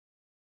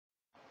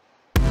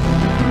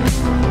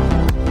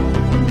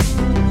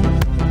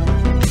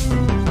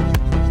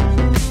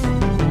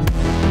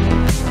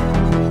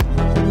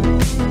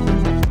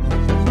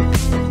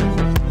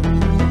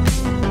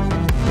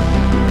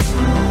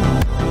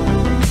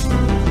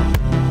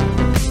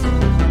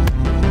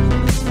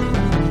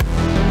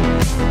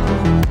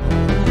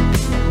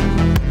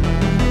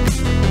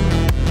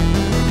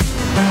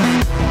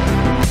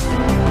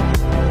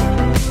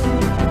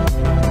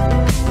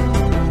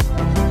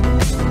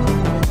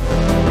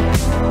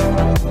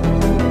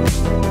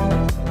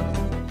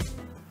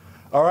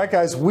right,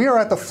 guys, we are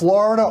at the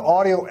Florida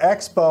Audio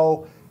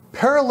Expo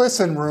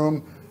Perlisten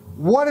room.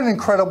 What an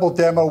incredible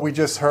demo we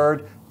just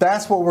heard.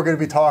 That's what we're going to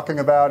be talking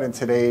about in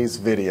today's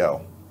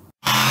video.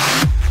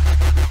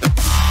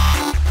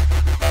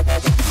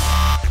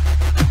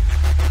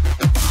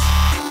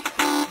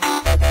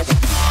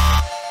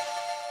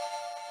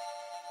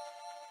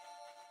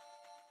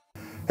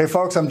 Hey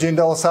folks, I'm Gene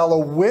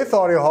Delasalo with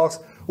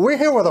Audioholics. We're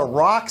here with a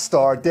rock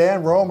star,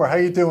 Dan Roemer. How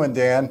you doing,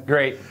 Dan?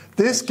 Great.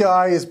 This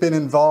guy has been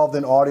involved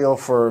in audio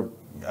for,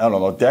 I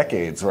don't know,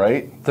 decades,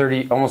 right?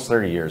 Almost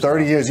 30 years.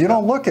 30 years. You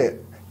don't look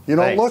it. You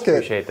don't look it.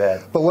 Appreciate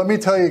that. But let me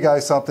tell you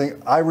guys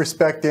something. I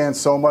respect Dan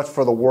so much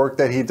for the work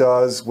that he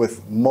does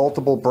with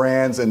multiple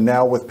brands and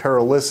now with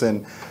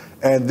Perlisten.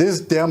 And this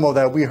demo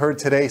that we heard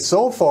today,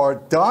 so far,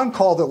 Don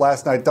called it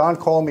last night. Don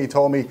called me,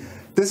 told me,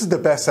 this is the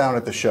best sound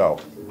at the show.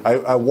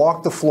 I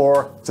walked the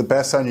floor. It's the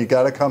best sound. You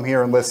got to come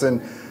here and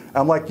listen.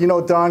 I'm like, you know,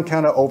 Don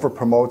kind of over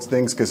promotes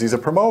things because he's a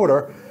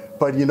promoter.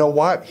 But you know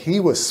what? He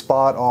was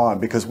spot on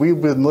because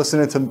we've been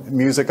listening to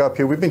music up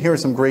here. We've been hearing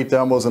some great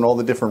demos in all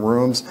the different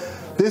rooms.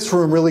 This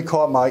room really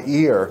caught my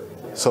ear,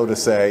 so to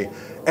say.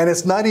 And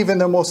it's not even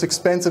the most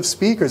expensive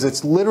speakers.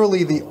 It's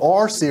literally the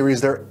R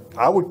series.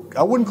 I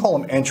wouldn't call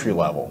them entry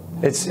level.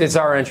 It's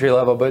our entry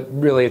level, but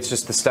really it's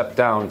just the step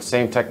down.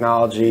 Same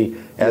technology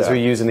as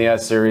we use in the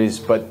S series,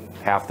 but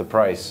half the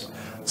price.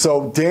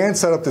 So Dan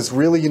set up this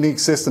really unique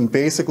system.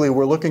 Basically,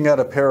 we're looking at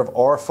a pair of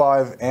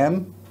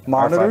R5M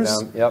monitors.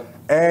 R5M, yep.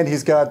 And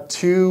he's got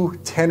two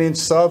 10-inch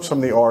subs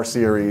from the R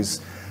series.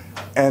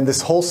 And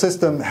this whole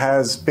system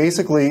has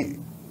basically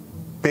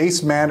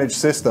bass managed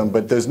system,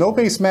 but there's no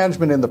bass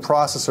management in the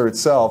processor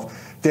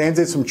itself. Dan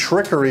did some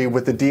trickery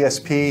with the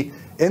DSP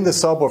in the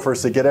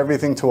subwoofers to get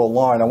everything to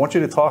align. I want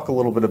you to talk a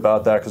little bit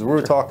about that because we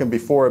were talking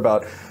before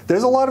about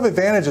there's a lot of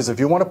advantages. If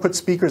you want to put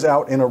speakers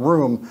out in a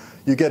room,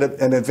 you get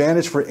an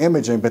advantage for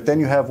imaging, but then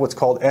you have what's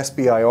called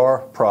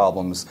SBIR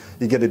problems.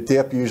 You get a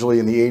dip usually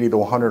in the 80 to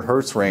 100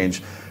 hertz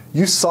range.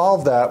 You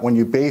solve that when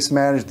you bass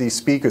manage these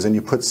speakers and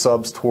you put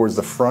subs towards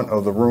the front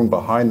of the room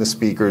behind the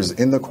speakers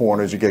in the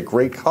corners. You get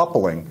great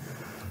coupling.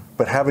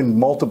 But having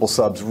multiple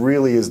subs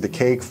really is the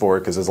cake for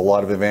it because there's a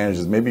lot of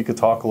advantages. Maybe you could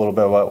talk a little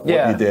bit about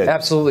what you did. Yeah,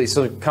 absolutely.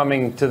 So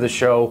coming to the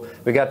show,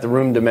 we got the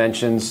room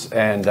dimensions,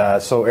 and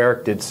so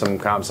Eric did some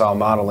ComSol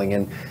modeling,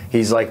 and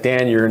he's like,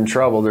 Dan, you're in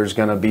trouble. There's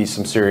going to be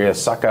some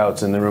serious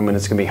suckouts in the room, and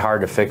it's going to be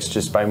hard to fix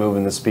just by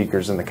moving the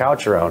speakers and the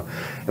couch around.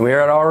 And we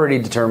had already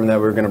determined that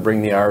we were going to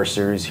bring the R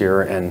series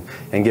here and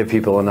give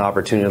people an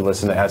opportunity to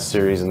listen to S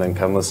series and then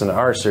come listen to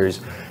R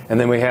series. And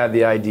then we had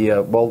the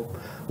idea, well,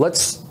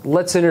 let's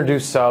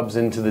introduce subs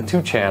into the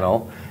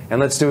 2-channel, and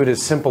let's do it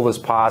as simple as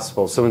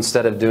possible. So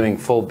instead of doing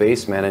full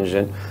bass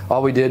management,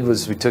 all we did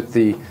was we took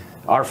the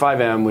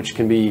R5M, which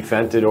can be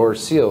vented or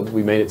sealed.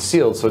 We made it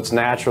sealed, so it's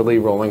naturally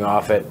rolling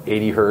off at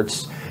 80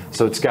 hertz.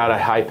 So it's got a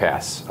high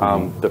pass.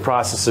 The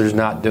processor's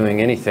not doing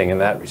anything in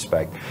that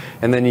respect.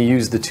 And then you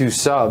use the 2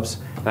 subs,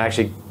 and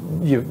actually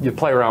you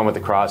play around with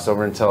the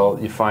crossover until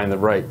you find the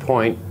right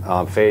point,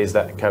 phase,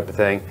 that type of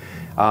thing.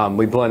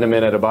 We blend them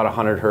in at about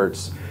 100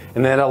 hertz.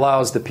 And that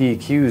allows the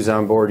PEQs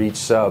on board each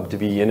sub to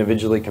be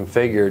individually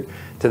configured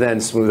to then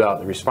smooth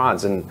out the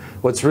response. And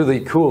what's really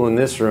cool in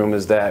this room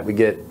is that we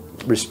get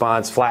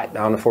response flat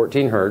down to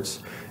 14 hertz.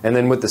 And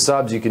then with the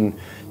subs, you can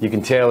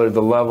tailor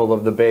the level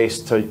of the bass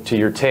to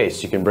your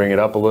taste. You can bring it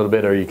up a little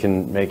bit, or you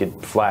can make it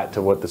flat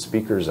to what the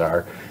speakers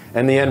are.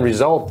 And the end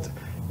result,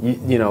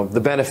 you know,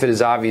 the benefit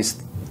is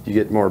obvious. You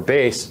get more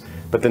bass.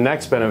 But the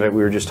next benefit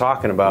we were just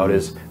talking about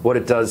is what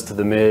it does to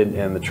the mid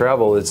and the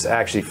treble. It's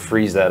actually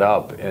frees that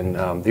up, and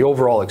the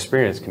overall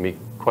experience can be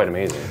quite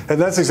amazing.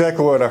 And that's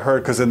exactly what I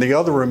heard, because in the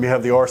other room you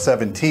have the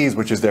R7Ts,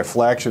 which is their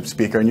flagship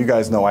speaker, and you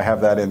guys know I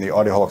have that in the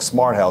Audioholics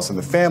Smart House in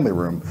the family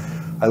room.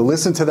 I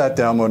listened to that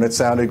demo and it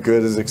sounded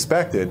good as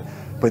expected,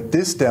 but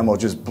this demo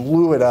just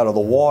blew it out of the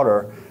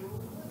water.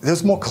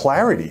 There's more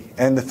clarity,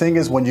 and the thing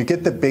is, when you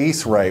get the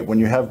bass right, when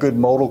you have good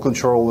modal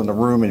control in the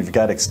room and you've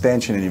got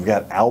extension and you've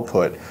got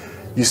output,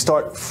 you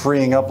start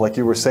freeing up, like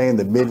you were saying,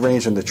 the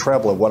mid-range and the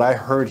treble. And what I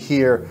heard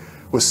here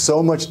was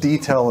so much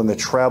detail in the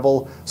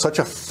treble, such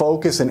a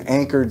focus and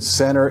anchored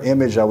center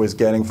image I was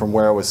getting from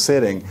where I was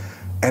sitting,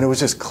 and it was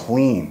just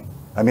clean.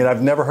 I mean,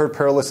 I've never heard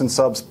Perlisten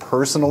subs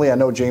personally. I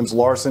know James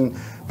Larson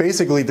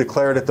basically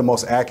declared it the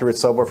most accurate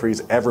subwoofer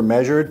he's ever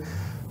measured,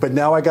 but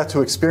now I got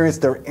to experience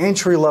their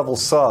entry-level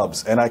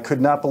subs, and I could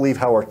not believe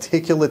how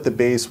articulate the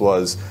bass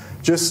was,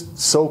 just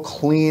so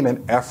clean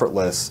and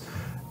effortless.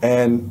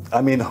 And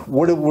I mean,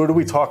 what are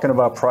we talking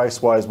about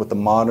price-wise with the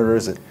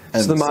monitors?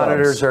 So the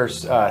monitors are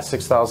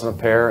 $6,000 a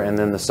pair, and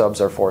then the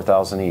subs are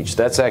 $4,000 each.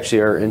 That's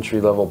actually our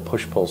entry-level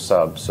push-pull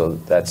sub, so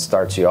that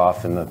starts you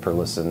off in the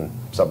Perlisten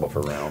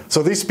subwoofer realm.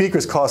 So these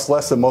speakers cost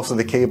less than most of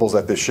the cables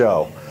at this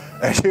show,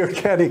 and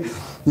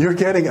you're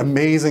getting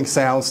amazing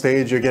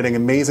soundstage, you're getting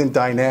amazing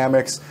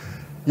dynamics,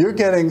 you're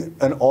getting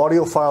an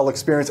audiophile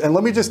experience. And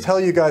let me just tell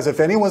you guys, if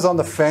anyone's on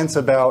the fence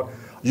about,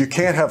 you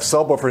can't have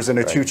subwoofers in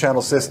a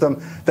two-channel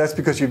system. That's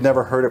because you've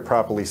never heard it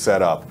properly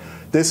set up.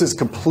 This is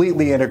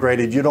completely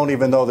integrated. You don't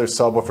even know there's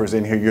subwoofers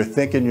in here. You're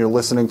thinking you're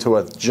listening to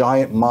a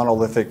giant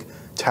monolithic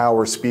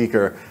tower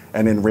speaker,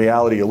 and in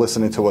reality you're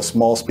listening to a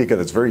small speaker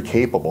that's very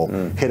capable,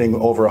 hitting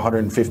over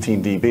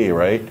 115 dB,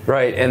 right?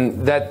 Right,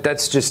 and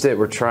that's just it.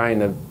 We're trying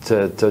to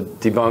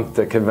debunk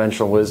the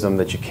conventional wisdom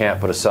that you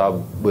can't put a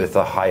sub with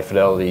a high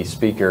fidelity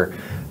speaker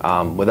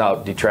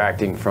without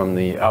detracting from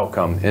the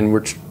outcome. And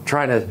we're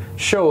trying to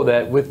show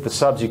that with the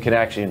subs you can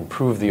actually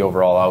improve the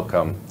overall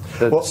outcome.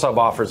 The sub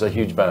offers a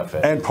huge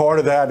benefit. And part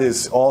of that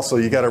is also,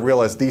 you got to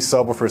realize these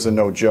subwoofers are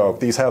no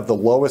joke. These have the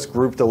lowest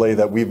group delay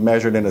that we've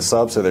measured in a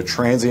sub, so their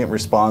transient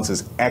response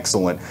is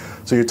excellent.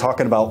 So you're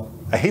talking about,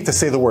 I hate to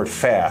say the word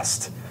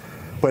fast,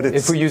 but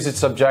it's... If we use it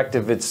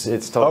subjective, it's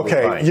totally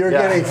fine. Okay, you're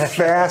getting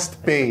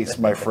fast bass,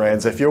 my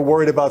friends. If you're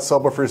worried about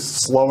subwoofers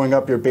slowing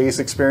up your bass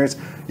experience,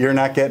 you're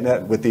not getting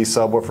that with these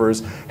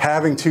subwoofers.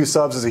 Having two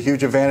subs is a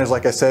huge advantage,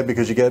 like I said,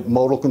 because you get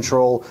modal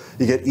control,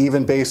 you get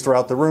even bass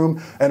throughout the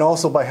room, and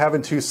also by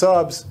having two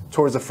subs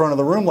towards the front of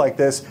the room like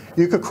this,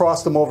 you could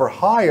cross them over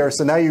higher,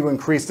 so now you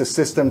increase the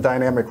system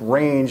dynamic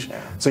range.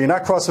 So you're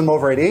not crossing them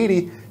over at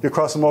 80, you're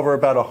crossing them over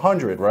about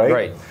 100, right?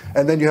 Right.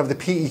 And then you have the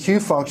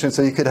PEQ function,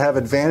 so you could have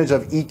advantage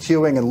of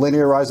EQing and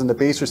linearizing the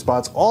bass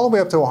response all the way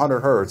up to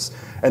 100 hertz.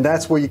 And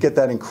that's where you get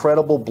that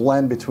incredible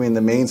blend between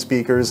the main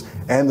speakers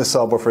and the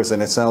subwoofers,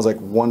 and it sounds like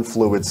one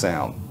fluid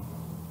sound.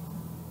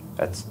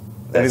 That's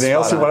anything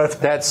else you want to...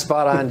 That's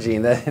spot on,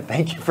 Gene.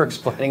 Thank you for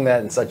explaining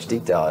that in such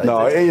detail.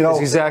 No, you know,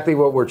 it's exactly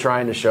what we're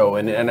trying to show,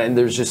 and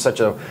there's just such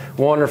a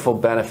wonderful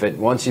benefit.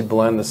 Once you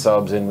blend the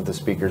subs in with the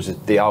speakers,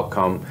 the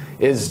outcome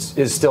is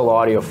still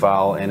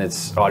audiophile, and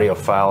it's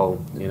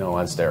audiophile, you know,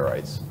 on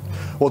steroids.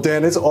 Well,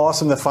 Dan, it's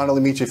awesome to finally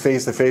meet you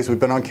face to face. We've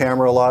been on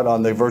camera a lot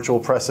on the virtual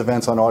press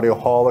events on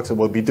Audioholics, and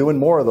we'll be doing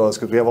more of those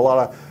because we have a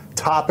lot of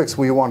topics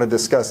we want to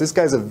discuss. This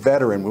guy's a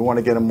veteran. We want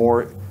to get him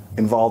more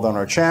involved on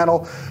our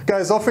channel.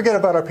 Guys, don't forget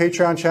about our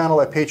Patreon channel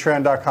at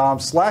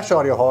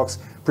patreon.com/audioholics.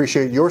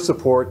 Appreciate your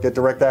support. Get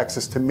direct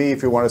access to me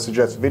if you want to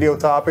suggest video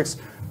topics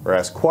or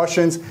ask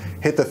questions.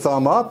 Hit the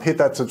thumb up, hit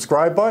that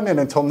subscribe button, and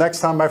until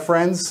next time, my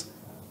friends,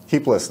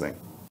 keep listening.